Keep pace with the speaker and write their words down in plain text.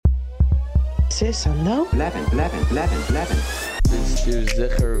no? Bist du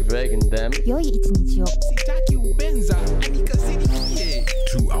sicher wegen dem? 良い一日を。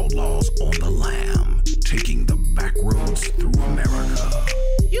Two outlaws on the lam, taking the back roads through America.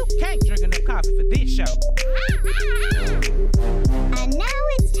 You can't drink enough coffee for this show. And now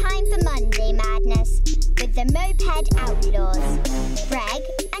it's time for Monday Madness with the Moped Outlaws, Greg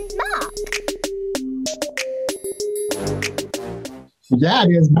and Mark. That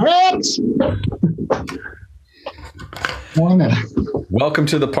is Brett. Morning. Welcome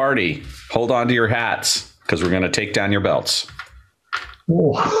to the party. Hold on to your hats because we're going to take down your belts.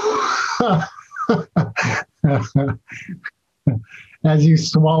 Oh. As you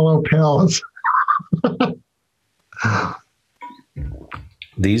swallow pills.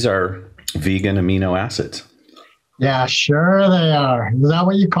 These are vegan amino acids. Yeah, sure they are. Is that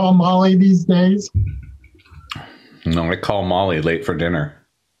what you call Molly these days? No, I call Molly late for dinner.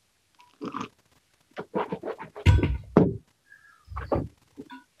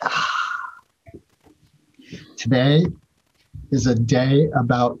 Today is a day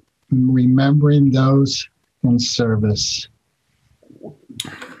about remembering those in service.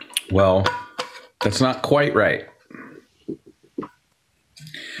 Well, that's not quite right.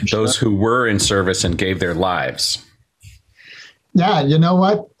 Those who were in service and gave their lives. Yeah, you know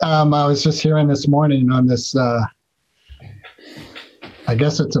what? I was just hearing this morning on this, I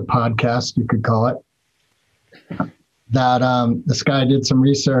guess it's a podcast, you could call it, that this guy did some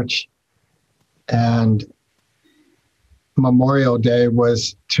research and Memorial Day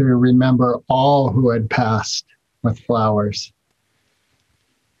was to remember all who had passed with flowers.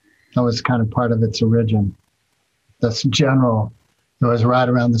 That was kind of part of its origin. This general that was right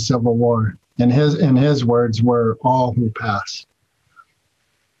around the Civil War. And his words were all who passed.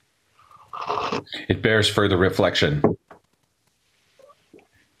 It bears further reflection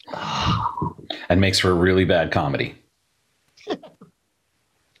and makes for a really bad comedy.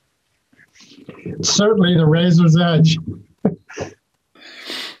 Certainly the razor's edge.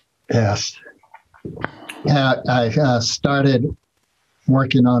 Yes. I started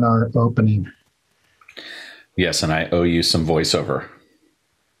working on our opening. Yes, and I owe you some voiceover.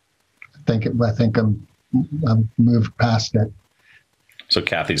 I think I've moved past it. So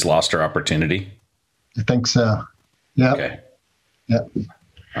Kathy's lost her opportunity? I think so. Yep. Okay. Yep.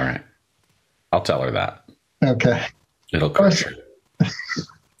 All right. I'll tell her that. Okay. It'll crush her.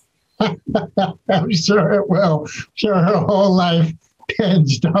 I'm sure it will. Sure, her whole life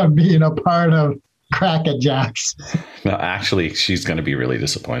hinged on being a part of Crack-A-Jacks. No, actually, she's going to be really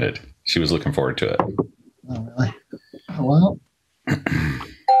disappointed. She was looking forward to it. Oh, really? Well,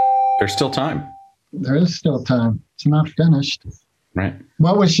 there's still time. There is still time. It's not finished. Right.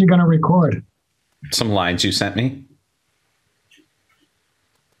 What was she going to record? Some lines you sent me.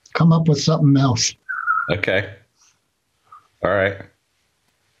 Come up with something else. Okay. All right.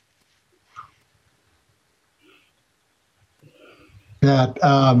 That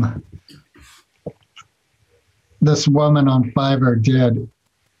this woman on Fiverr did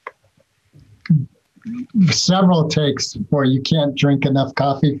several takes for You Can't Drink Enough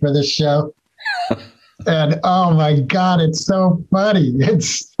Coffee for this show. And oh my God, it's so funny.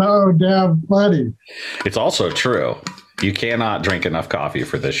 It's so damn funny. It's also true. You cannot drink enough coffee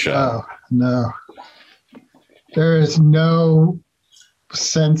for this show. Oh, no. There is no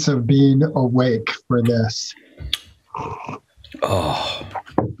sense of being awake for this. Oh.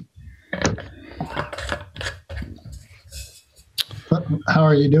 How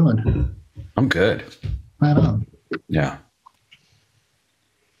are you doing? I'm good. Right on. Yeah.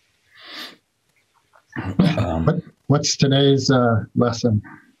 What's today's lesson?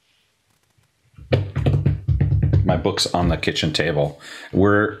 My book's on the kitchen table.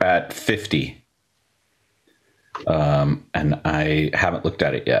 We're at 50. And I haven't looked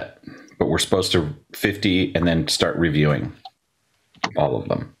at it yet. But we're supposed to 50 and then start reviewing all of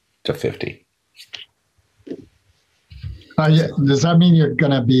them to 50. Does that mean you're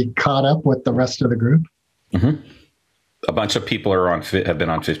going to be caught up with the rest of the group? Mm-hmm. A bunch of people have been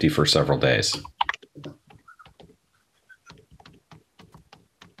on 50 for several days.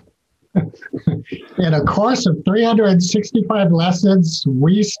 In a course of 365 lessons,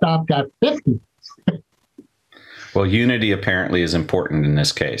 we stopped at 50. Well, unity apparently is important in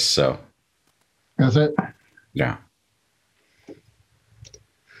this case, so. Is it? Yeah.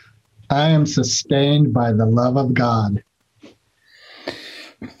 I am sustained by the love of God.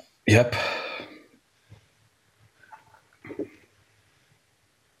 Yep.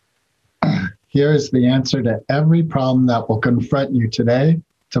 Here's the answer to every problem that will confront you today,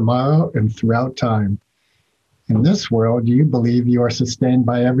 tomorrow, and throughout time. In this world, you believe you are sustained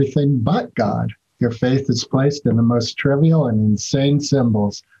by everything but God. Your faith is placed in the most trivial and insane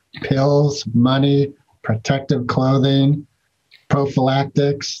symbols: pills, money, protective clothing,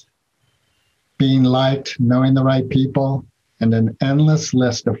 prophylactics, being liked, knowing the right people, and an endless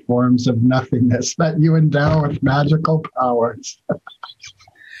list of forms of nothingness that you endow with magical powers.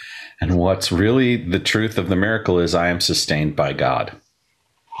 And what's really the truth of the miracle is I am sustained by God.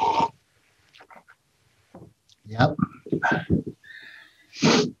 Yep.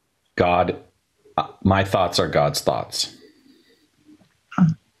 God, my thoughts are God's thoughts.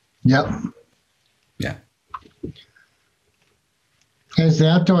 Yep. Yeah. Is the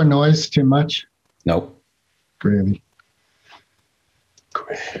outdoor noise too much? Nope. Groovy.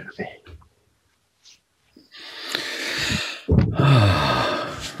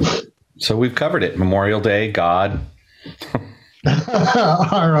 So we've covered it. Memorial Day, God.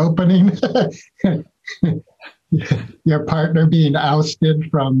 Our opening. Your partner being ousted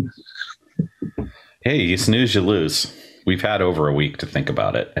from. Hey, you snooze, you lose. We've had over a week to think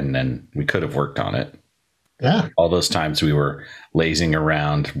about it, and then we could have worked on it. Yeah. All those times we were lazing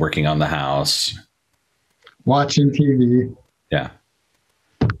around, working on the house. Watching TV. Yeah.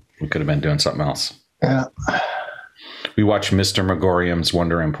 We could have been doing something else. Yeah. We watched Mr. Megorium's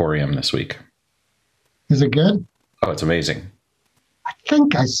Wonder Emporium this week. Is it good? Oh, it's amazing. I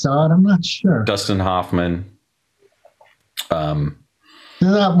think I saw it. I'm not sure. Dustin Hoffman. Isn't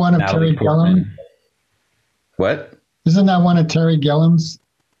that one of Natalie Terry Gilliam? Portman. What? Isn't that one of Terry Gilliam's?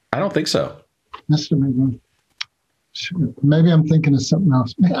 I don't think so. Mr. McGuinn. Maybe I'm thinking of something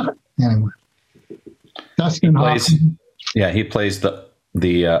else. Anyway. Dustin Hoffman. Yeah, he plays the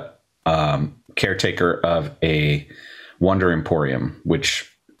caretaker of a Wonder Emporium,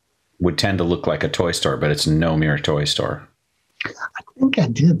 which would tend to look like a toy store, but it's no mere toy store. I think I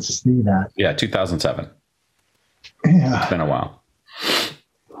did see that. Yeah, 2007. Yeah. It's been a while.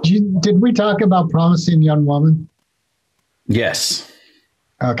 Did we talk about Promising Young Woman? Yes.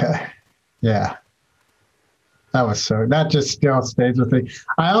 Okay. Yeah. That just still stays with me.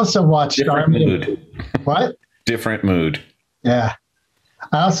 I also watched Different mood. What? Different mood. Yeah.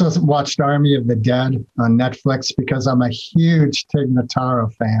 I also watched Army of the Dead on Netflix because I'm a huge Tig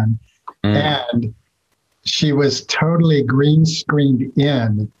Notaro fan. And she was totally green screened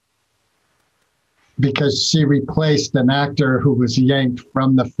in because she replaced an actor who was yanked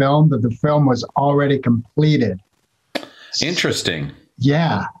from the film, but the film was already completed. Interesting.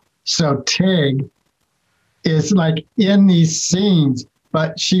 Yeah. So Tig is like in these scenes,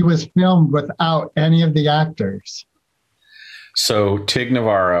 but she was filmed without any of the actors. So Tig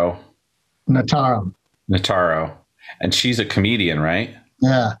Notaro, Notaro. and she's a comedian, right?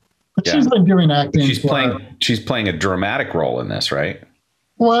 Yeah. But Yeah. she's been doing acting. She's playing a dramatic role in this, right?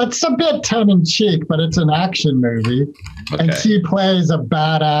 Well, it's a bit tongue-in-cheek, but it's an action movie. Okay. And she plays a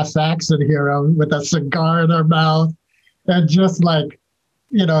badass action hero with a cigar in her mouth and just like,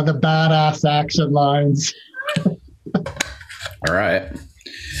 the badass action lines. All right.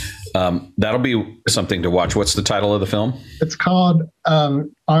 That'll be something to watch. What's the title of the film? It's called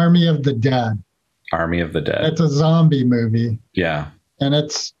Army of the Dead. Army of the Dead. It's a zombie movie. Yeah. And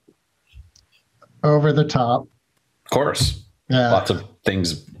it's over the top. Of course. Yeah. Lots of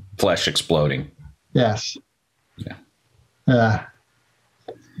things, flesh exploding. Yes. Yeah. Yeah.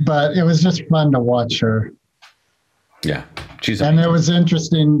 But it was just fun to watch her. Yeah. She's And amazing. it was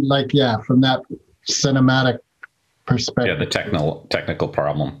interesting, from that cinematic Yeah, perspective. the technical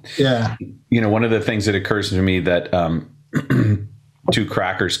problem. Yeah. One of the things that occurs to me that two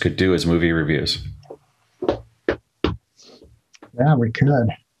crackers could do is movie reviews. Yeah, we could.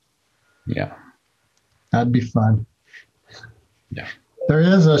 Yeah. That'd be fun. Yeah. There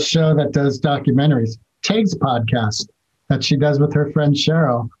is a show that does documentaries, Tig's podcast, that she does with her friend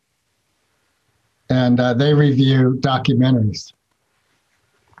Cheryl. And they review documentaries.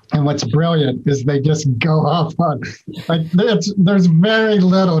 And what's brilliant is they just go off on, there's very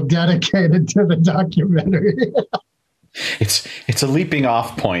little dedicated to the documentary. It's a leaping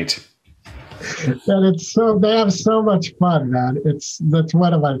off point. And they have so much fun, man. That's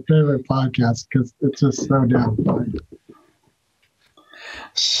one of my favorite podcasts because it's just so damn fun.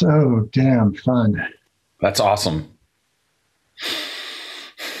 So damn fun. That's awesome.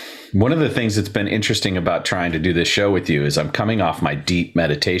 One of the things that's been interesting about trying to do this show with you is I'm coming off my deep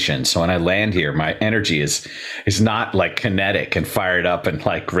meditation. So when I land here, my energy is not like kinetic and fired up and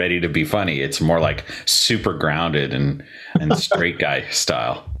like ready to be funny. It's more like super grounded and straight guy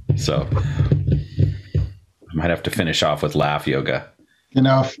style. So I might have to finish off with laugh yoga.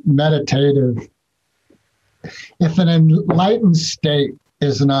 Meditative. If an enlightened state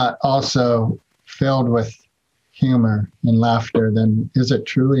is not also filled with humor and laughter, then is it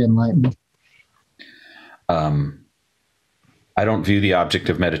truly enlightenment? I don't view the object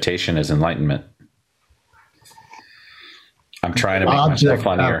of meditation as enlightenment. I'm trying to make myself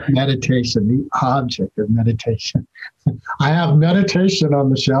funnier. Meditation, the object of meditation. I have meditation on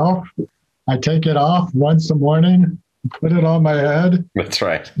the shelf. I take it off once a morning, put it on my head. That's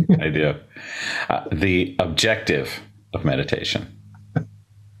right. I do. The objective of meditation.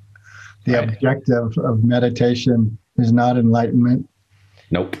 The objective of meditation is not enlightenment.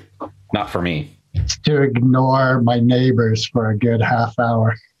 Nope. Not for me. It's to ignore my neighbors for a good half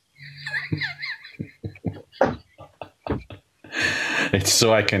hour. It's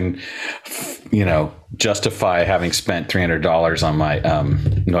so I can, justify having spent $300 on my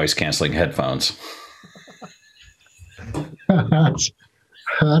noise canceling headphones. That's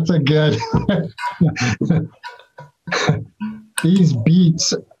a good. These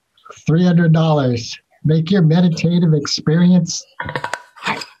Beats, $300. Make your meditative experience.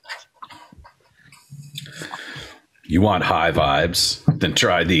 You want high vibes? Then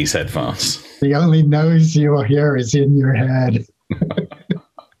try these headphones. The only noise you will hear is in your head.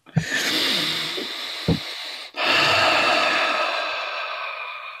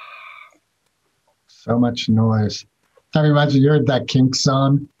 So much noise. I reminds you heard that Kinks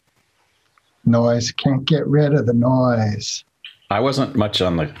song? Noise. Can't get rid of the noise. I wasn't much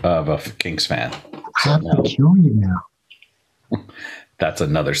of a Kinks fan. I have to kill you now. That's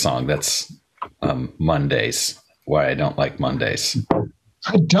another song. That's Mondays. Why I don't like Mondays.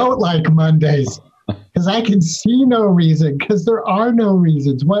 I don't like Mondays because I can see no reason, because there are no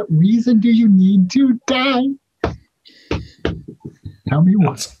reasons. What reason do you need to die? Tell me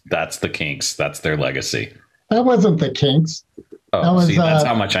what. That's the Kinks. That's their legacy. That wasn't the Kinks. Oh, that was, that's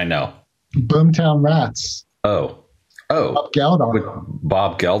how much I know. Boomtown Rats. Oh. Bob Geldof. With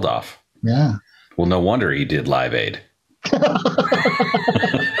Bob Geldof. Yeah. Well, no wonder he did Live Aid.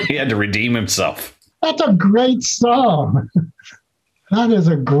 He had to redeem himself. That's a great song. That is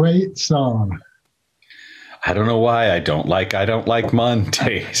a great song. I don't know why I don't like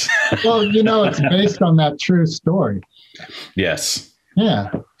Mondays. Well, it's based on that true story. Yes.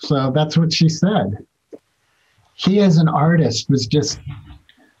 Yeah. So that's what she said. He, as an artist, was just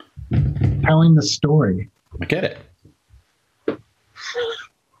telling the story. I get it.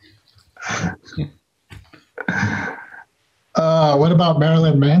 What about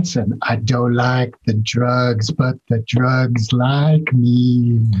Marilyn Manson? I don't like the drugs, but the drugs like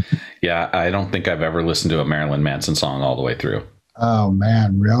me. Yeah, I don't think I've ever listened to a Marilyn Manson song all the way through. Oh,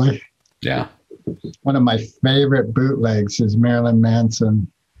 man, really? Yeah. One of my favorite bootlegs is Marilyn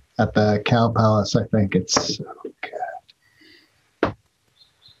Manson at the Cow Palace. I think it's so good.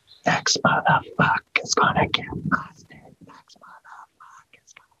 Next motherfucker's gonna get busted. Next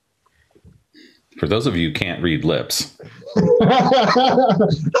motherfucker's gonna... For those of you who can't read lips.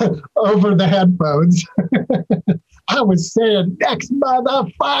 Over the headphones. I was saying, next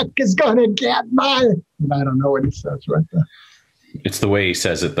motherfucker's gonna get mine. And I don't know what he says right there. It's the way he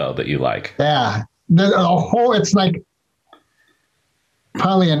says it, though, that you like. Yeah. It's like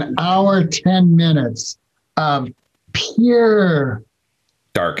probably an hour, 10 minutes of pure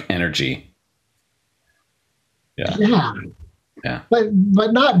dark energy. Yeah. Yeah. Yeah. But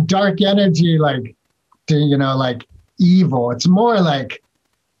not dark energy like evil. It's more like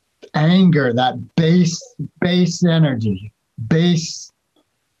anger, that base energy. Base.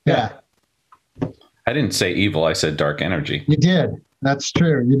 Yeah. I didn't say evil. I said dark energy. You did. That's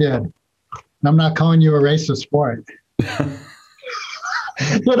true. You did. I'm not calling you a racist for it.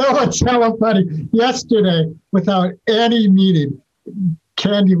 You know what's hella funny? Yesterday, without any meeting,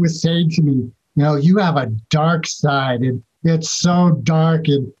 Candy was saying to me, you have a dark side, and it's so dark,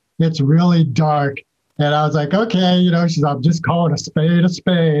 and it's really dark. And I was like, okay, she's like, I'm just calling a spade a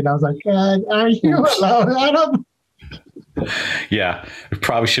spade. I was like, are you alone? I don't. Yeah, you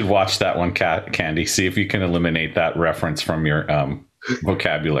probably should watch that one, Candy. See if you can eliminate that reference from your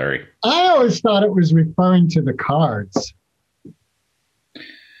vocabulary. I always thought it was referring to the cards.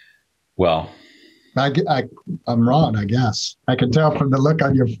 Well, I'm wrong, I guess. I can tell from the look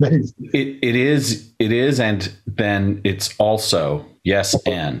on your face. It is, and then it's also yes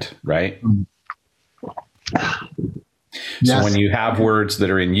and, right? Yes. So when you have words that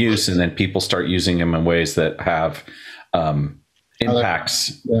are in use and then people start using them in ways that have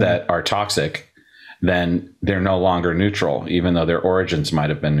impacts that are toxic, then they're no longer neutral, even though their origins might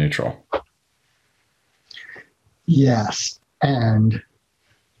have been neutral. Yes, and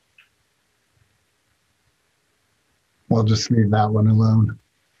we'll just leave that one alone.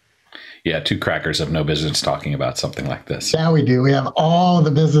 Yeah, two crackers have no business talking about something like this. Yeah, we do. We have all the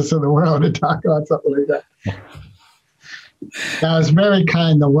business in the world to talk about something like that. That was very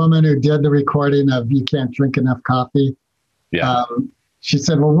kind. The woman who did the recording of You Can't Drink Enough Coffee. Yeah. She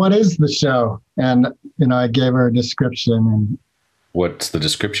said, well, what is the show? And, I gave her a description. And What's the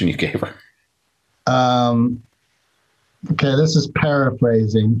description you gave her? okay, this is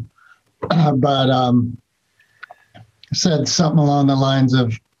paraphrasing, but said something along the lines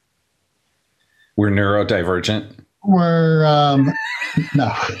of, We're neurodivergent. we're, no,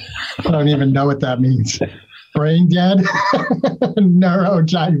 I don't even know what that means. Brain dead?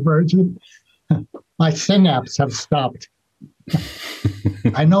 Neurodivergent? My synapse have stopped.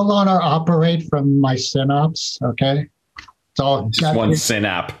 I no longer operate from my synapse, okay? It's all Just one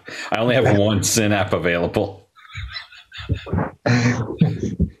synapse. I only have one synapse available. Something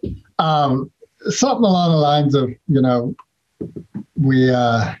along the lines of, we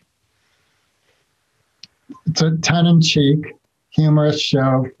it's a tongue-in-cheek, humorous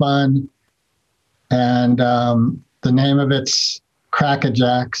show, fun, and the name of it's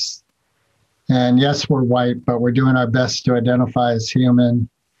Crackerjacks. And yes, we're white, but we're doing our best to identify as human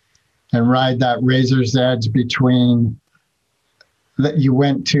and ride that razor's edge between that you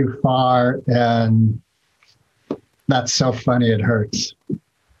went too far and that's so funny it hurts.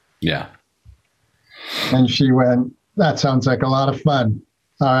 Yeah. And she went, that sounds like a lot of fun.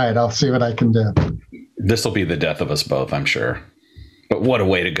 All right, I'll see what I can do. This will be the death of us both, I'm sure. But what a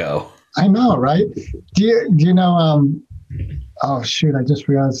way to go. I know, right? Do you know, oh shoot, I just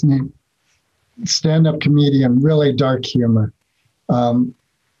forgot his name. Stand-up comedian, really dark humor.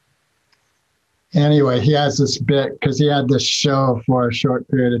 Anyway, he has this bit because he had this show for a short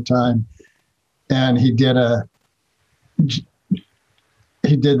period of time, and he did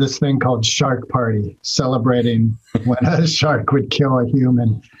this thing called Shark Party, celebrating when a shark would kill a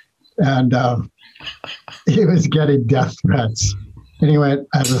human, and he was getting death threats. And he went,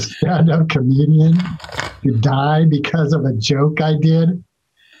 as a stand-up comedian, to die because of a joke I did.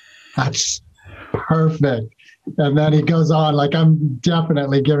 That's perfect. And then he goes on, like, I'm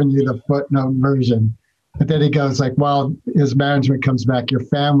definitely giving you the footnote version. But then he goes like, well, his management comes back, your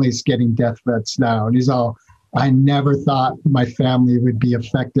family's getting death threats now. And he's all, I never thought my family would be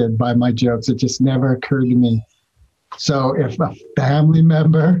affected by my jokes. It just never occurred to me. So if a family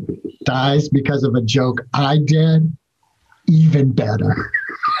member dies because of a joke I did, even better.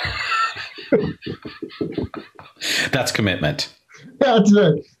 That's commitment. That's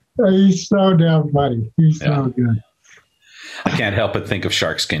it. He's so damn funny. He's so good. I can't help but think of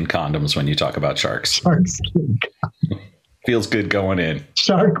shark skin condoms when you talk about sharks. Shark skin. Feels good going in.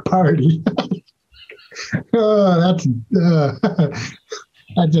 Shark Party. Oh, that's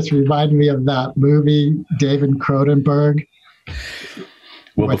that just reminded me of that movie, David Cronenberg.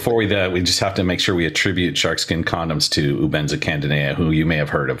 Well, before we just have to make sure we attribute shark skin condoms to Ubenza Candinea, who you may have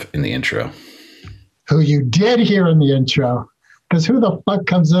heard of in the intro. Who you did hear in the intro. Because who the fuck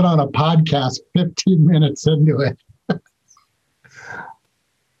comes in on a podcast 15 minutes into it?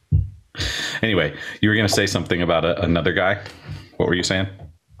 Anyway, you were going to say something about another guy. What were you saying?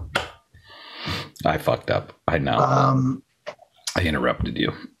 I fucked up. I know. I interrupted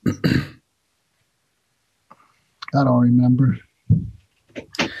you. I don't remember.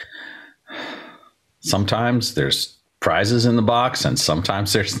 Sometimes there's prizes in the box and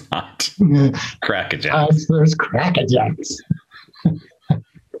sometimes there's not. Crackerjacks. There's Crackerjacks.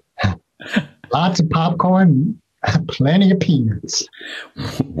 Lots of popcorn, plenty of peanuts.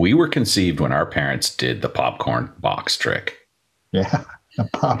 We were conceived when our parents did the popcorn box trick. Yeah, the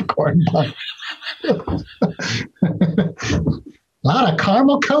popcorn box. A lot of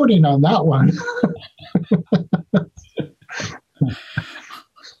caramel coating on that one.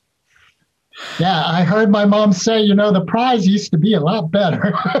 Yeah, I heard my mom say, the prize used to be a lot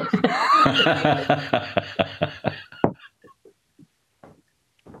better.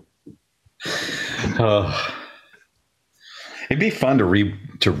 It'd be fun to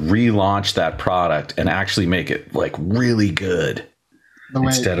relaunch that product and actually make it like really good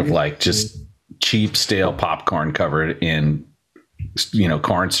instead of like just cheap stale popcorn covered in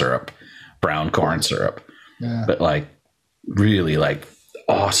corn syrup, brown corn syrup. Yeah. But like really like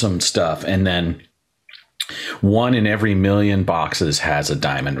awesome stuff. And then 1 in every million boxes has a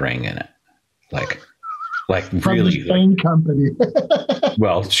diamond ring in it. Like from really the same company.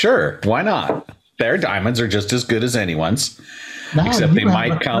 Well, sure, why not? Their diamonds are just as good as anyone's, except they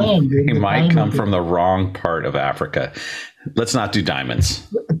might come from the wrong part of Africa. Let's not do diamonds.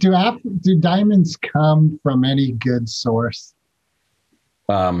 Do diamonds come from any good source?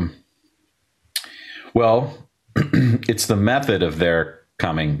 Well, it's the method of their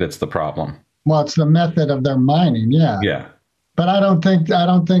coming that's the problem. Well, it's the method of their mining, yeah. Yeah. But I don't think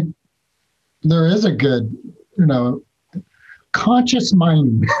there is a good, conscious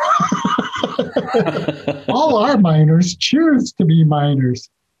mining. All our miners choose to be miners.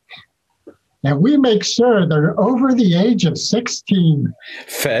 And we make sure they're over the age of 16.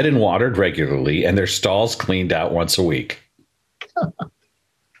 Fed and watered regularly, and their stalls cleaned out once a week.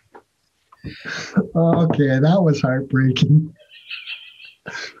 Okay, that was heartbreaking.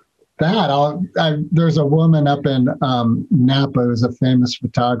 There's a woman up in Napa who's a famous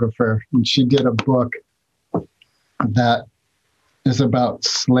photographer, and she did a book that is about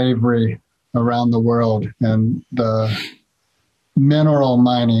slavery around the world, and the mineral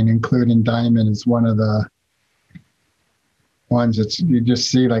mining, including diamond, is one of the ones that you just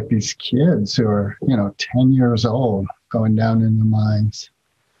see, like these kids who are 10 years old going down in the mines.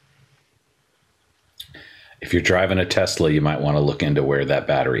 If you're driving a Tesla, you might want to look into where that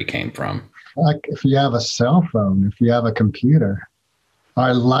battery came from. Like if you have a cell phone, if you have a computer,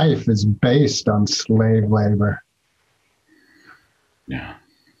 our life is based on slave labor. Yeah.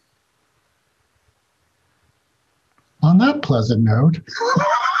 On that pleasant note,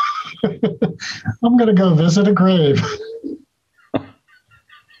 I'm going to go visit a grave.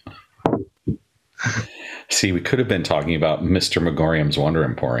 See, we could have been talking about Mr. Megorium's Wonder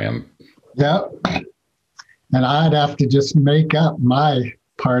Emporium. Yep. And I'd have to just make up my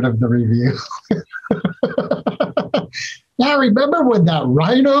part of the review. Now, remember when that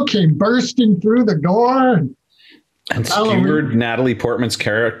rhino came bursting through the door? And skewered Natalie Portman's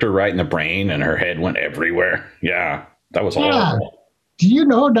character right in the brain, and her head went everywhere. Yeah, that was horrible. Do you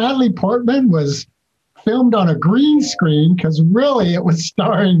know Natalie Portman was filmed on a green screen because really it was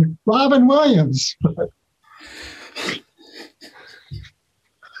starring Robin Williams?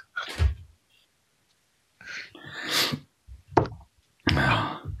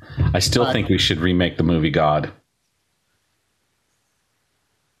 I still think we should remake the movie God.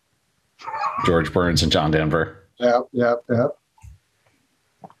 George Burns and John Denver. Yep.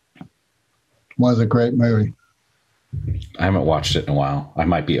 Was a great movie. I haven't watched it in a while. I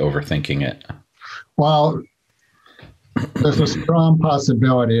might be overthinking it. Well, there's a strong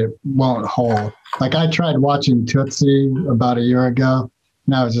possibility it won't hold. Like I tried watching Tootsie about a year ago,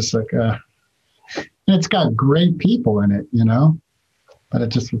 and I was just like, it's got great people in it, but it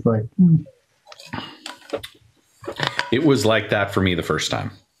just was like, It was like that for me the first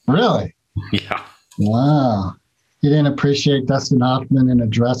time. Really? Yeah. Wow. You didn't appreciate Dustin Hoffman in a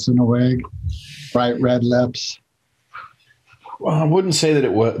dress and a wig, bright red lips. Well, I wouldn't say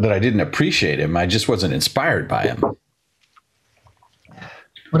that I didn't appreciate him. I just wasn't inspired by him.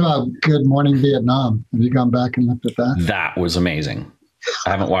 What about Good Morning Vietnam? Have you gone back and looked at that? That was amazing. I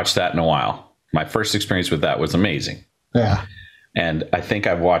haven't watched that in a while. My first experience with that was amazing. Yeah. And I think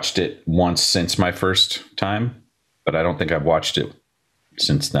I've watched it once since my first time, but I don't think I've watched it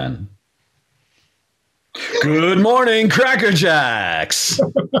since then. Good morning, Cracker Jacks.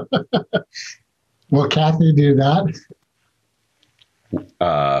 Will Kathy do that?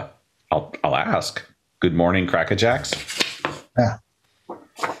 I'll ask. Good morning, Cracker Jacks. Yeah.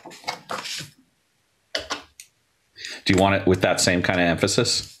 Do you want it with that same kind of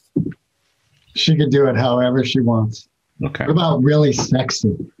emphasis? She could do it however she wants. Okay. What about really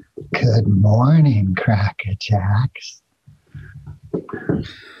sexy? Good morning, Cracker Jacks.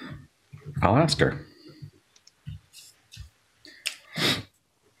 I'll ask her.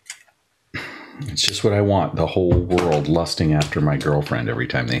 It's just what I want. The whole world lusting after my girlfriend every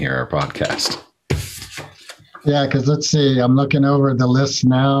time they hear our podcast. Yeah, because let's see. I'm looking over the list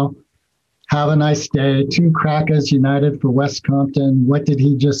now. Have a nice day. 2 Crackers United for West Compton. What did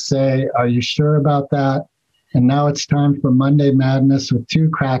he just say? Are you sure about that? And now it's time for Monday Madness with 2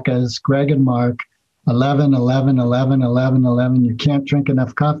 Crackers, Greg and Mark. 11, 11, 11, 11, 11. You can't drink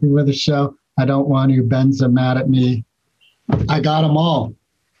enough coffee with the show. I don't want to. Ben's mad at me. I got them all.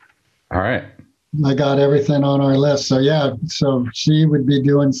 All right. I got everything on our list. So yeah, so she would be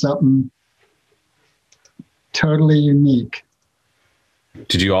doing something totally unique.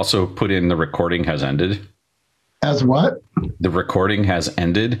 Did you also put in the recording has ended? As what? The recording has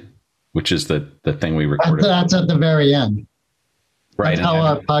ended, which is the thing we recorded. That's at the very end. Right. That's how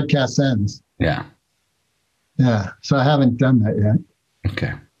our podcast ends. Yeah. Yeah. So I haven't done that yet.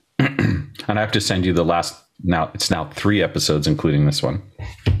 Okay. And I have to send you the last, it's now 3 episodes, including this one.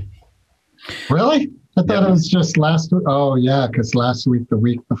 Really? I thought it was just last week. Oh, yeah, because last week, the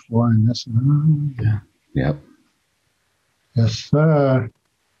week before, and this one. Yeah. Yep. Yes, sir.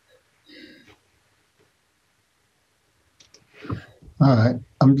 All right.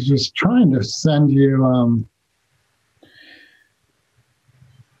 I'm just trying to send you.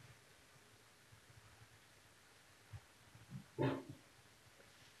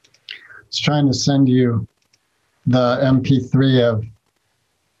 Trying to send you the MP3 of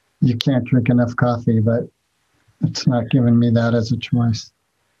You Can't Drink Enough Coffee, but it's not giving me that as a choice.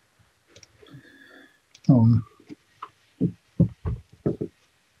 Oh.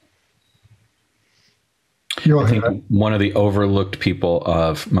 I think one of the overlooked people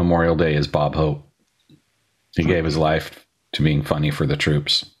of Memorial Day is Bob Hope. He gave his life to being funny for the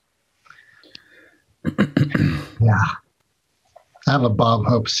troops. Yeah. I have a Bob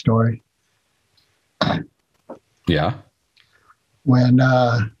Hope story. Yeah. When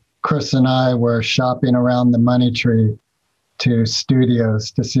Chris and I were shopping around the Money Tree to studios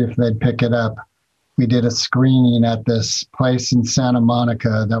to see if they'd pick it up, we did a screening at this place in Santa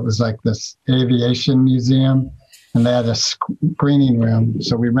Monica that was like this aviation museum, and they had a screening room.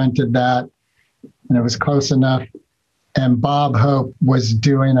 So we rented that, and it was close enough. And Bob Hope was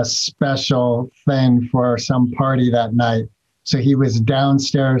doing a special thing for some party that night. So he was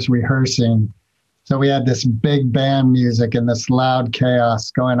downstairs rehearsing. So we had this big band music and this loud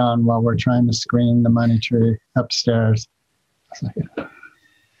chaos going on while we're trying to screen the Money Tree upstairs.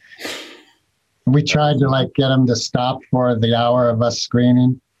 We tried to like get him to stop for the hour of us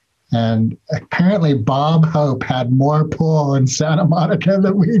screening. And apparently Bob Hope had more pull in Santa Monica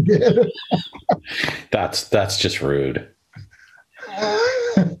than we did. That's just rude.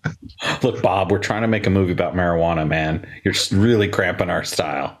 Look, Bob, we're trying to make a movie about marijuana, man. You're just really cramping our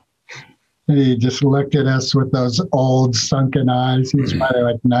style. He just looked at us with those old sunken eyes. He was probably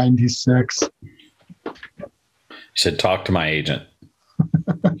like 96. He said, talk to my agent.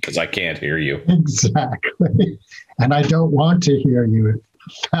 Because I can't hear you. Exactly. And I don't want to hear you. In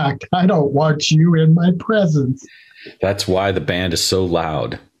fact, I don't want you in my presence. That's why the band is so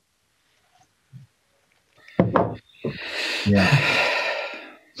loud. Yeah.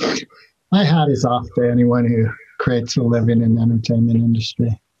 My hat is off to anyone who creates a living in the entertainment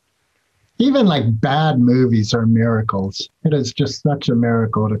industry. Even like bad movies are miracles. It is just such a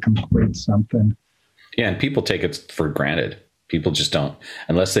miracle to complete something. Yeah, and people take it for granted. People just don't,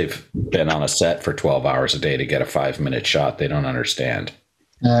 unless they've been on a set for 12 hours a day to get a 5-minute shot, they don't understand.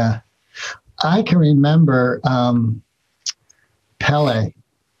 Yeah. I can remember Pele,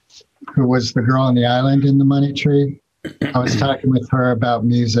 who was the girl on the island in the Money Tree. I was talking with her about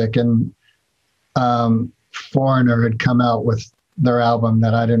music, and Foreigner had come out with their album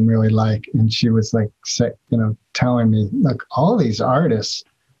that I didn't really like. And she was like, telling me, look, all these artists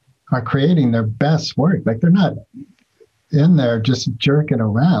are creating their best work. Like they're not in there just jerking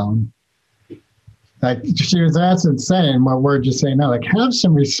around. Like she was, that's insane what we're just saying now. Like have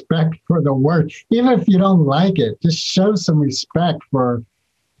some respect for the work. Even if you don't like it, just show some respect for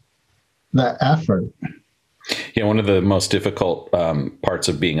the effort. Yeah, one of the most difficult parts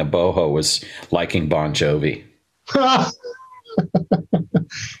of being a boho was liking Bon Jovi.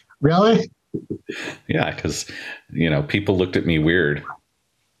 Really? Yeah, because people looked at me weird.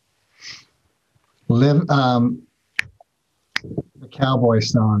 The Cowboy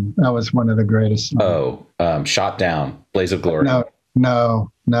song, that was one of the greatest songs. Shot Down, Blaze of Glory.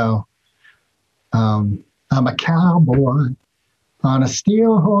 No. I'm a cowboy on a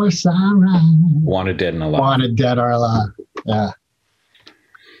steel horse I ride. Wanted Dead and Alive. Wanted Dead or Alive. Yeah.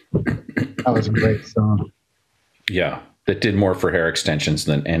 That was a great song. Yeah. That did more for hair extensions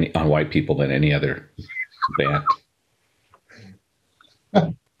on white people than any other band.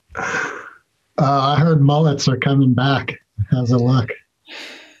 I heard mullets are coming back. How's it look?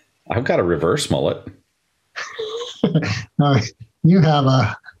 I've got a reverse mullet. You have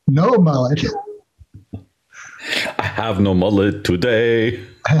a no mullet. I have no mullet today.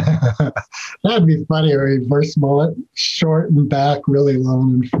 That'd be funny, a reverse mullet, short in back, really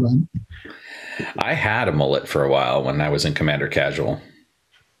long in front. I had a mullet for a while when I was in Commander Casual.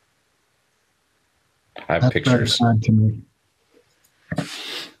 I have pictures. Very sad to me.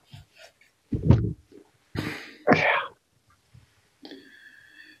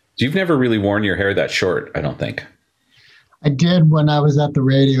 You've never really worn your hair that short, I don't think. I did when I was at the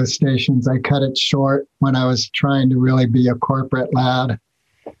radio stations. I cut it short when I was trying to really be a corporate lad.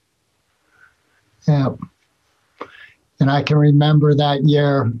 Yeah. And I can remember that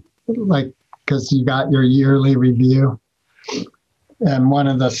year, like, because you got your yearly review. And one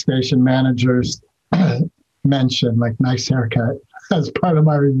of the station managers mentioned, like, nice haircut as part of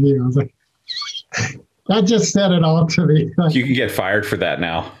my review. I was like, that just said it all to me. You can get fired for that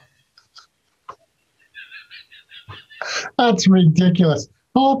now. That's ridiculous.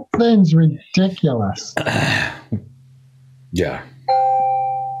 Whole thing's ridiculous. Yeah.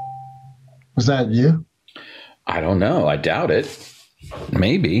 Was that you? I don't know. I doubt it.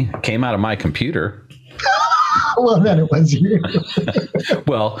 Maybe. It came out of my computer. Well, then it was you.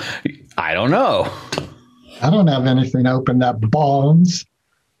 Well, I don't know. I don't have anything open that bones.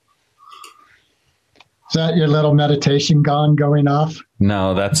 Is that your little meditation gong going off?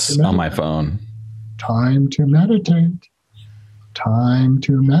 No, that's on my phone. Time to meditate. Time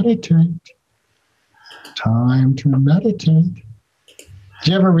to meditate. Time to meditate. Did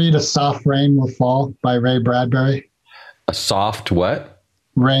you ever read A Soft Rain Will Fall by Ray Bradbury? A soft what?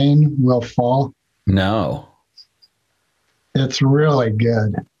 Rain Will Fall. No. It's really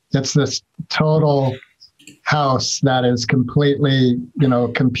good. It's this total house that is completely,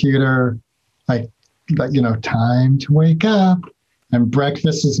 computer, like, time to wake up and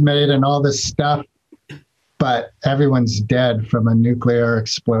breakfast is made and all this stuff. But everyone's dead from a nuclear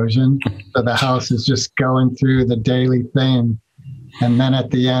explosion. So the house is just going through the daily thing. And then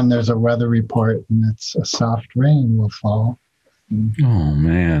at the end, there's a weather report and it's a soft rain will fall. Oh,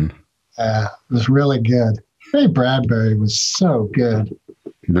 man. It was really good. Ray Bradbury was so good.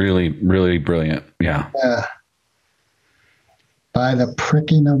 Really, really brilliant. Yeah. By the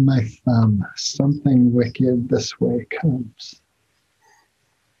pricking of my thumb, something wicked this way comes.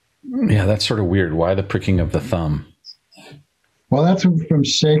 Yeah, that's sort of weird. Why the pricking of the thumb? Well, that's from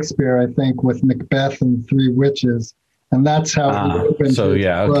Shakespeare, I think, with Macbeth and Three Witches. And that's how he opened so, his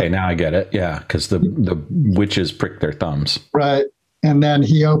yeah, book. okay, now I get it. Yeah, because the witches prick their thumbs. Right. And then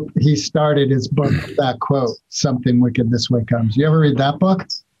he started his book with that quote, something wicked this way comes. You ever read that book?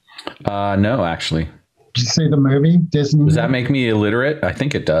 No, actually. Did you see the movie, Disney? Does that make me illiterate? I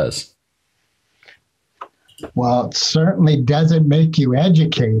think it does. Well, it certainly doesn't make you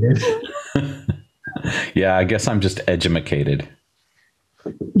educated. Yeah, I guess I'm just edumacated.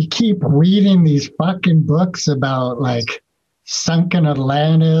 You keep reading these fucking books about like sunken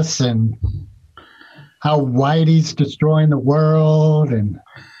Atlantis and how Whitey's destroying the world and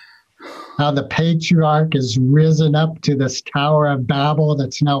how the patriarch has risen up to this Tower of Babel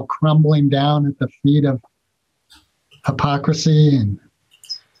that's now crumbling down at the feet of hypocrisy. And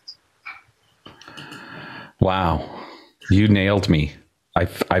wow, you nailed me. I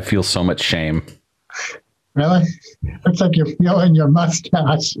feel so much shame. really, looks like you're feeling your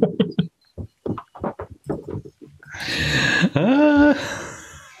mustache.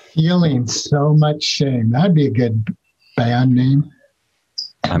 Feeling so much shame. That'd be a good band name.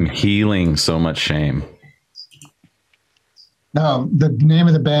 I'm healing so much shame. No, the name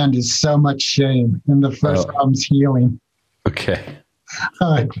of the band is So Much Shame, and the first album's Healing. Okay. I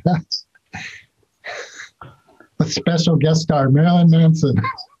like that. A special guest star, Marilyn Manson.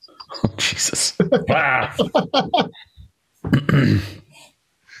 Oh, Jesus. Wow.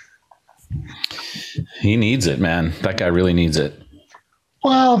 He needs it, man. That guy really needs it.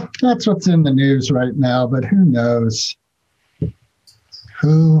 Well, that's what's in the news right now, but who knows?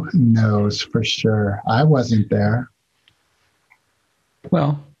 Who knows for sure? I wasn't there.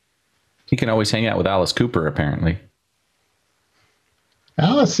 Well, he can always hang out with Alice Cooper, apparently.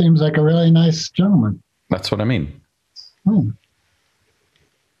 Alice seems like a really nice gentleman. That's what I mean. Hmm.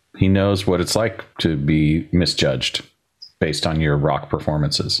 He knows what it's like to be misjudged based on your rock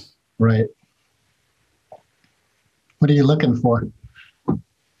performances. Right. What are you looking for?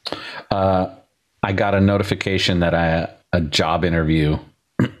 I got a notification that a job interview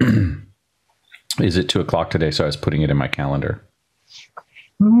is at 2:00 today, so I was putting it in my calendar.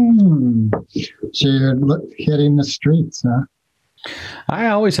 So you're hitting the streets, huh? I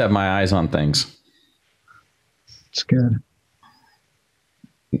always have my eyes on things. It's good.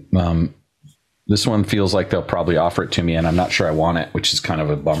 This one feels like they'll probably offer it to me, and I'm not sure I want it, which is kind of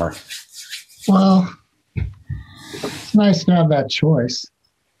a bummer. Well, it's nice to have that choice.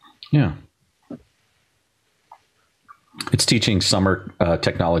 Yeah. It's teaching summer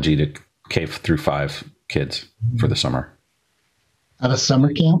technology to K through 5 kids for the summer. At a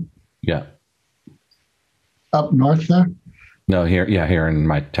summer camp? Yeah. Up north there? No, here in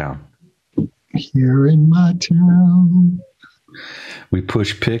my town. Here in my town. We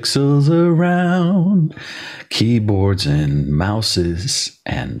push pixels around, keyboards and mouses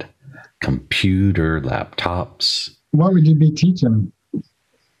and computer laptops. What would you be teaching them?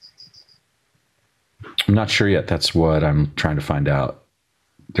 I'm not sure yet. That's what I'm trying to find out.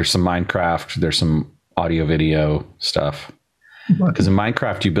 There's some Minecraft. There's some audio video stuff. Because in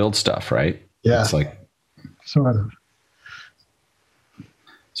Minecraft, you build stuff, right? Yeah. It's like, sort of.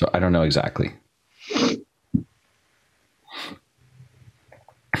 so I don't know exactly.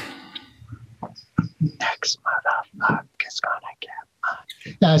 Next motherfucker is gonna get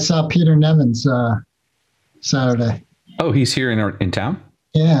mine. Yeah, I saw Peter Nevins Saturday. Oh, he's here in town?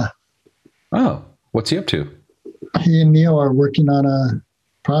 Yeah. Oh, what's he up to? He and Neil are working on a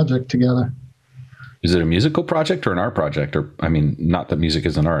project together. Is it a musical project or an art project? Or, I mean, not that music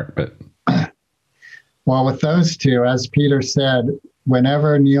isn't art, but. Well, with those two, as Peter said,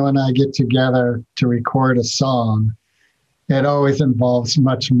 whenever Neil and I get together to record a song, it always involves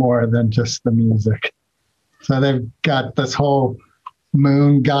much more than just the music. So they've got this whole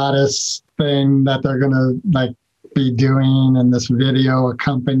moon goddess thing that they're going to like be doing, and this video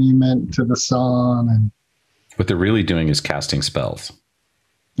accompaniment to the song. And What they're really doing is casting spells.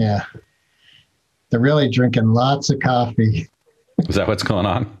 yeah, they're really drinking lots of coffee. Is that what's going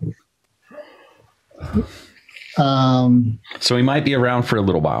on? So he might be around for a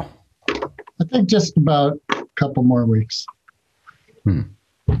little while. I think just about a couple more weeks. It'd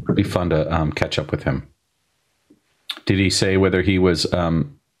be fun to catch up with him. Did he say whether he was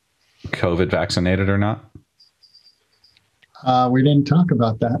COVID vaccinated or not? We didn't talk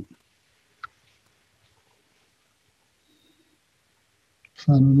about that.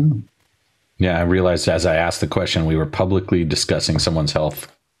 So I don't know. Yeah, I realized as I asked the question, we were publicly discussing someone's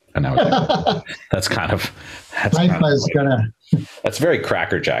health. And I was like, that's very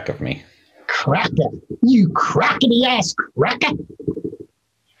crackerjack of me. Cracker. You crackety ass cracker.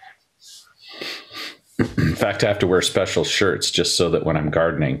 In fact, I have to wear special shirts just so that when I'm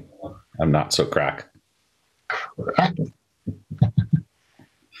gardening, I'm not so crack. Cracker.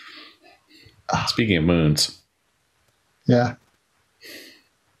 Speaking of moons, Yeah,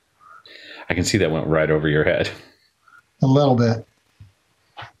 I can see that went right over your head. a little bit.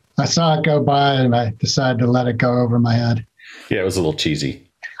 I saw it go by and I decided to let it go over my head. Yeah, it was a little cheesy.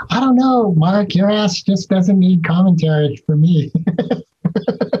 I don't know, Mark. Your ass just doesn't need commentary for me.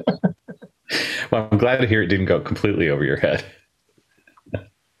 Well, I'm glad to hear it didn't go completely over your head.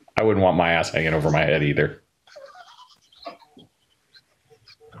 I wouldn't want my ass hanging over my head either.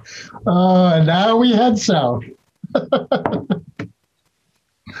 Oh, and now we head south.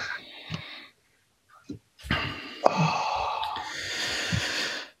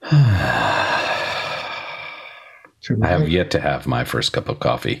 I have yet to have my first cup of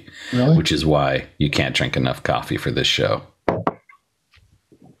coffee, Really? which is why you can't drink enough coffee for this show.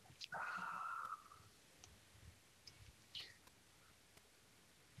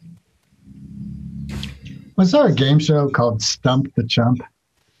 Was there a game show called Stump the Chump?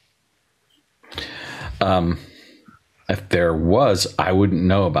 If there was, I wouldn't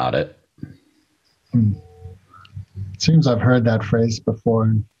know about it. Seems I've heard that phrase before.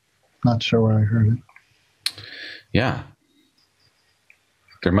 And not sure where I heard it. Yeah.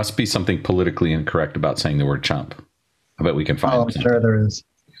 There must be something politically incorrect about saying the word chump. I bet we can find Oh, I'm something. sure there is.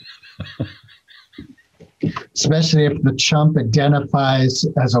 Especially if the chump identifies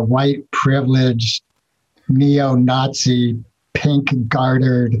as a white, privileged, neo-Nazi,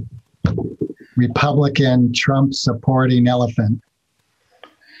 pink-gartered, Republican, Trump-supporting elephant.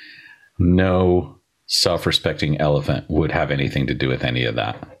 No self-respecting elephant would have anything to do with any of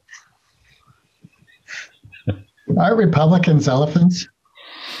that. Are Republicans elephants?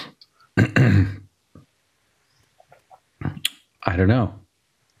 I don't know.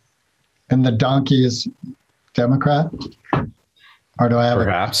 And the donkey is Democrat? Or do I have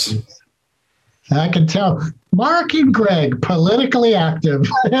Perhaps. I can tell. Mark and Greg, politically active,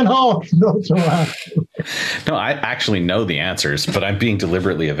 and all those around. No, I actually know the answers, but I'm being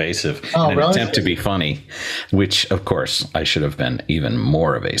deliberately evasive Oh, in an really? attempt to be funny, which, of course, I should have been even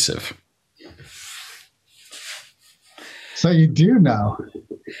more evasive. So you do know.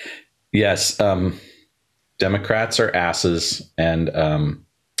 Yes, Democrats are asses and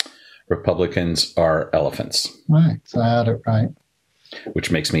Republicans are elephants, Right. So I had it right. which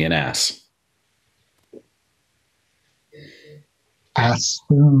makes me an ass.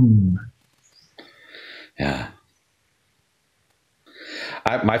 Assume. Yeah.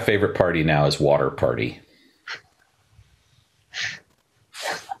 My favorite party now is water party.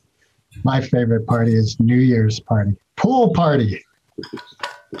 My favorite party is New Year's party. Pool party.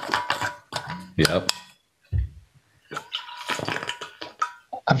 Yep.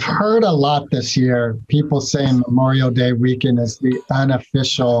 I've heard a lot this year, people saying Memorial Day weekend is the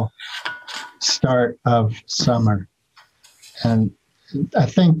unofficial start of summer. And I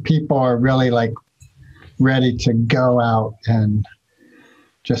think people are really like ready to go out and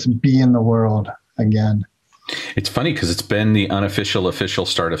just be in the world again. It's funny because it's been the unofficial official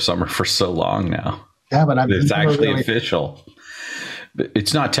start of summer for so long now. Yeah, but It's actually really, official.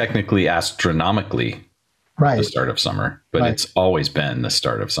 It's not technically astronomically the right. start of summer, but Right. it's always been the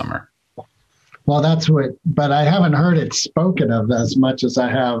start of summer. Well, that's what, but I haven't heard it spoken of as much as I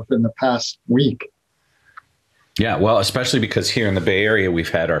have in the past week. Yeah, well, especially because here in the Bay Area, we've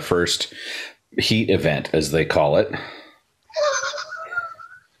had our first heat event, as they call it.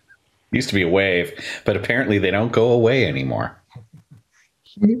 Used to be a wave, but apparently they don't go away anymore.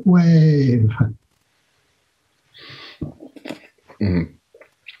 Heat wave.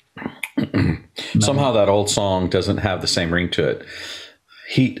 Somehow that old song doesn't have the same ring to it.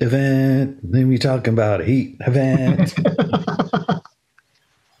 Heat event. Then we talking about a heat event.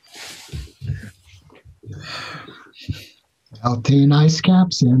 Melting ice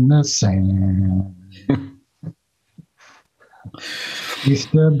caps in the sand.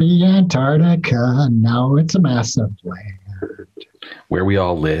 Used to be Antarctica, now it's a massive land. Where we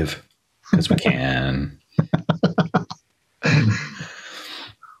all live, because we can.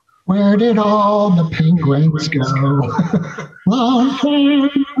 Where did all the penguins go? Long time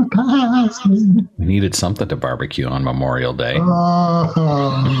past me. We needed something to barbecue on Memorial Day.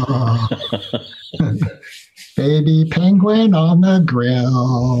 Oh, baby penguin on the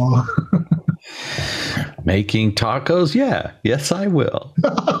grill. Making tacos? Yeah. Yes, I will.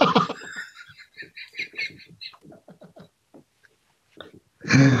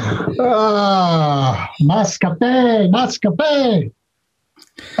 Mascafe.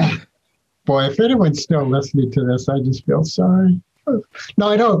 Boy, if anyone's still listening to this, I just feel sorry. No,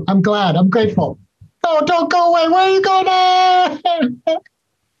 I don't. I'm glad. I'm grateful. No, don't go away. Where are you going?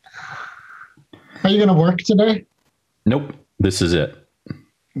 Are you going to work today? Nope. This is it.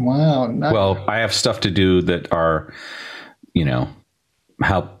 Wow. Well, I have stuff to do that are,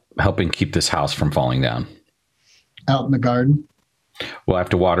 helping keep this house from falling down. Out in the garden? Well, I have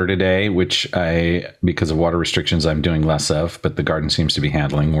to water today, which because of water restrictions, I'm doing less of, but the garden seems to be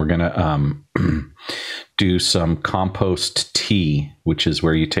handling. We're going to do some compost tea, which is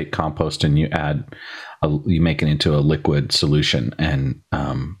where you take compost and you make it into a liquid solution, and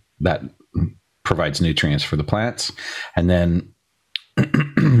that provides nutrients for the plants. And then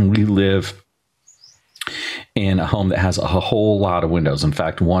we live in a home that has a whole lot of windows. In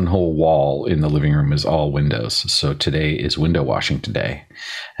fact, one whole wall in the living room is all windows. So today is window washing today.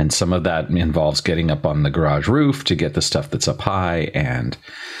 And some of that involves getting up on the garage roof to get the stuff that's up high and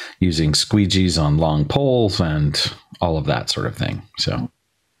using squeegees on long poles and all of that sort of thing. So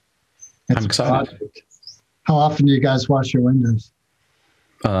I'm excited. Project. How often do you guys wash your windows?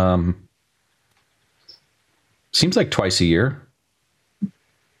 Seems like twice a year,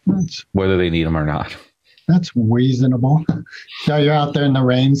 whether they need them or not. That's reasonable. So you're out there in the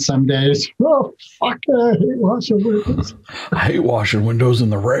rain some days. Oh, fuck, I hate washing windows. I hate washing windows in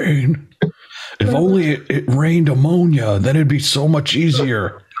the rain. If only it rained ammonia, then it'd be so much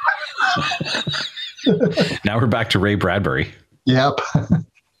easier. Now we're back to Ray Bradbury. Yep.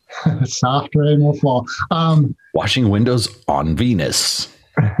 Soft rain will fall. Washing windows on Venus.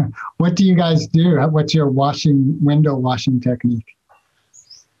 What do you guys do? What's your window washing technique?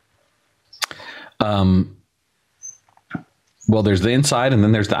 Well, there's the inside and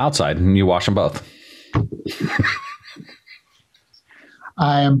then there's the outside, and you wash them both.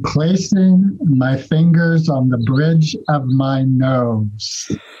 I am placing my fingers on the bridge of my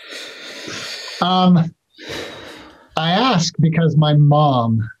nose. I ask because my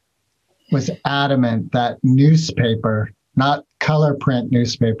mom was adamant that newspaper, not color print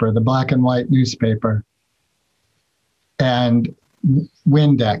newspaper, the black and white newspaper, and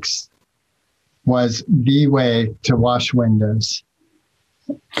Windex was the way to wash windows.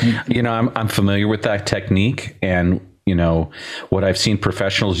 I'm familiar with that technique, and what I've seen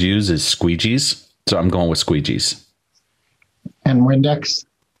professionals use is squeegees. So I'm going with squeegees. And Windex?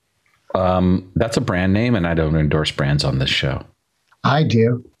 That's a brand name, and I don't endorse brands on this show. I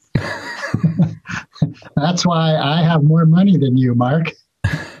do. That's why I have more money than you, Mark.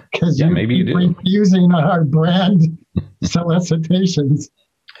 Because maybe you do. Refusing our brand solicitations.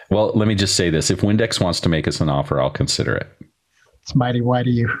 Well, let me just say this. If Windex wants to make us an offer, I'll consider it. It's mighty white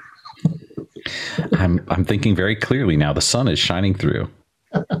of you. I'm thinking very clearly now. The sun is shining through.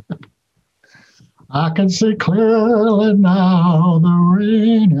 I can see clearly now the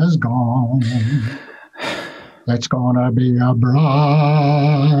rain is gone. It's gonna be a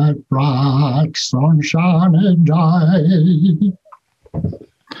bright, bright, sunshiny day.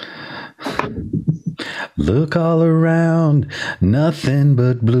 Look all around, nothing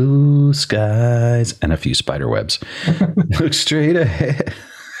but blue skies and a few spider webs. Look straight ahead.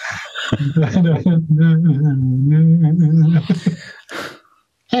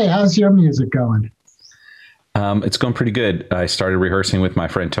 Hey, how's your music going? It's going pretty good. I started rehearsing with my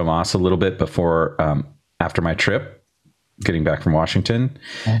friend Tomas a little bit after my trip, getting back from Washington.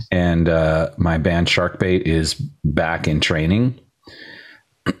 Yes. And my band Sharkbait is back in training.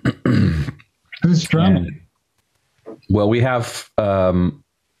 Who's drumming? Well, we have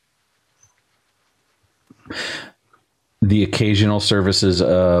the occasional services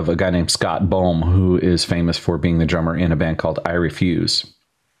of a guy named Scott Bohm, who is famous for being the drummer in a band called I Refuse.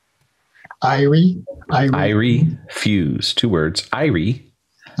 Irie. Irie Fuse. 2 words. Irie.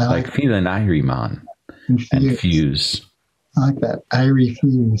 I Like like feeling Irie, man. And Fuse. I like that. Irie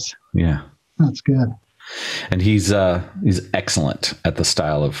Fuse. Yeah. That's good. And he's excellent at the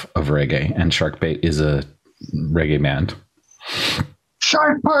style of reggae. And Sharkbait is a reggae band.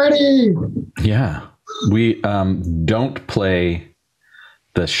 Shark Party! Yeah. We don't play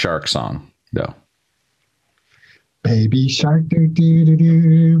the shark song, though. Baby shark do do do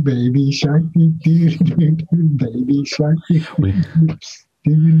do, baby shark do do do do, baby shark do do do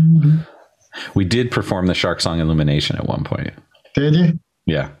do. We did perform the shark song Illumination at one point. Did you?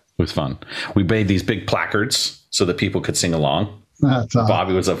 Yeah, it was fun. We made these big placards so that people could sing along. That's awesome.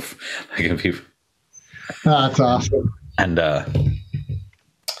 Bobby was That's awesome. And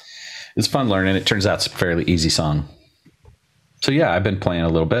it's fun learning. It turns out it's a fairly easy song. So yeah, I've been playing a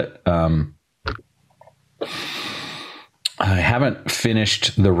little bit. I haven't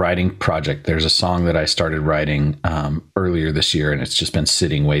finished the writing project. There's a song that I started writing earlier this year, and it's just been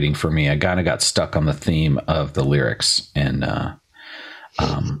sitting waiting for me. I kind of got stuck on the theme of the lyrics, and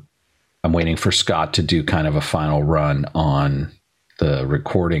I'm waiting for Scott to do kind of a final run on the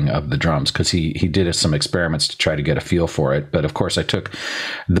recording of the drums, because he did some experiments to try to get a feel for it. But of course, I took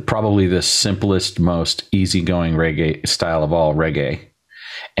probably the simplest, most easygoing reggae style of all reggae,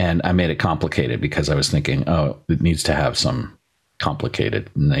 and I made it complicated because I was thinking, oh, it needs to have some complicated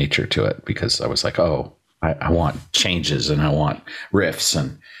nature to it, because I was like, oh, I want changes and I want riffs,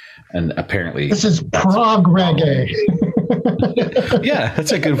 and apparently this is prog reggae. Yeah,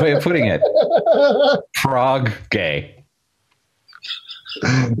 that's a good way of putting it. Prog gay.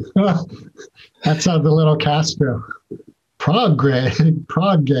 That sounds a little Castro. Prog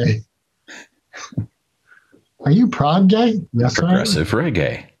gay. Are you prog gay? Yes, Progressive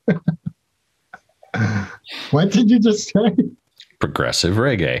reggae. What did you just say? Progressive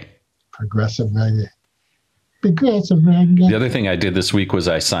reggae. Progressive reggae. Progressive reggae. The other thing I did this week was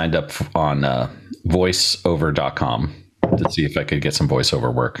I signed up on voiceover.com to see if I could get some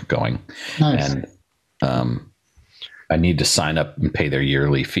voiceover work going. Nice. And I need to sign up and pay their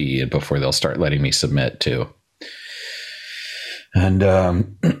yearly fee before they'll start letting me submit too. And,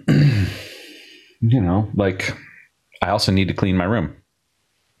 like, I also need to clean my room,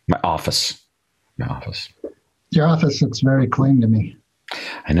 my office. Your office looks very clean to me.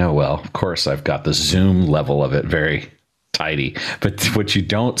 I know. Well, of course, I've got the Zoom level of it very tidy, but what you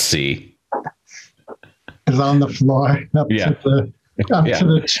don't see is on the floor up to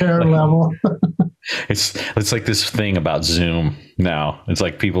the chair level. It's like this thing about Zoom now. It's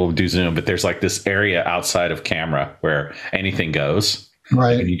like people do Zoom, but there's like this area outside of camera where anything goes.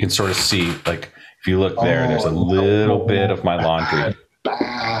 Right. And you can sort of see, like, if you look there, there's a little bit of my laundry.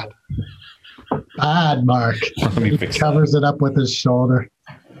 Bad, Mark. Let me He fix covers it up with his shoulder.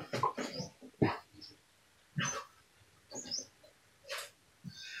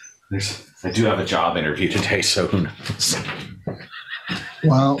 I do have a job interview today, so who knows?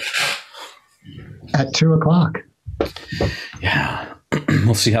 Well, at 2:00. Yeah.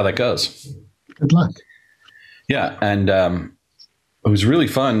 We'll see how that goes. Good luck. Yeah. And it was really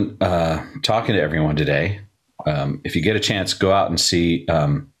fun talking to everyone today. If you get a chance, go out and see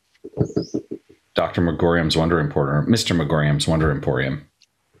Dr. Megorium's Wonder Emporium, Mr. Megorium's Wonder Emporium.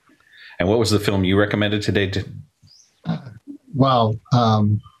 And what was the film you recommended today?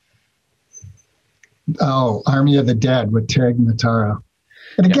 Army of the Dead with Tig Notaro.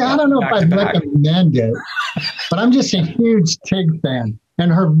 And again, I don't know if I'd recommend it, but I'm just a huge Tig fan.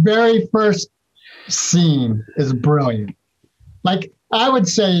 And her very first scene is brilliant. Like, I would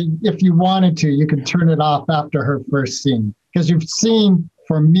say if you wanted to, you could turn it off after her first scene, because you've seen,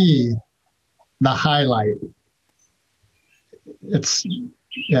 for me, the highlight.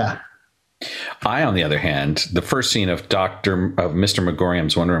 I, on the other hand, the first scene of Mr.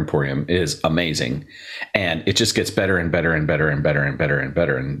 Megorium's Wonder Emporium is amazing, and it just gets better and better and better and better and better and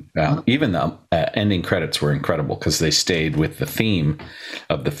better. And even the ending credits were incredible because they stayed with the theme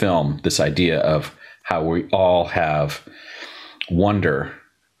of the film. This idea of how we all have wonder,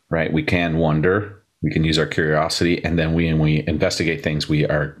 right? We can wonder, we can use our curiosity, and then when we investigate things, we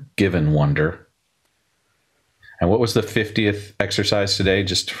are given wonder. And what was the 50th exercise today,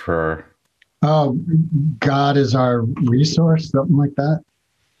 just for? Oh, God is our resource, something like that.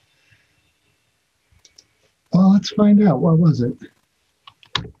 Well, let's find out. What was it?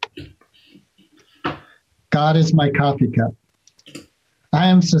 God is my coffee cup. I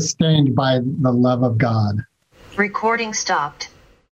am sustained by the love of God. Recording stopped.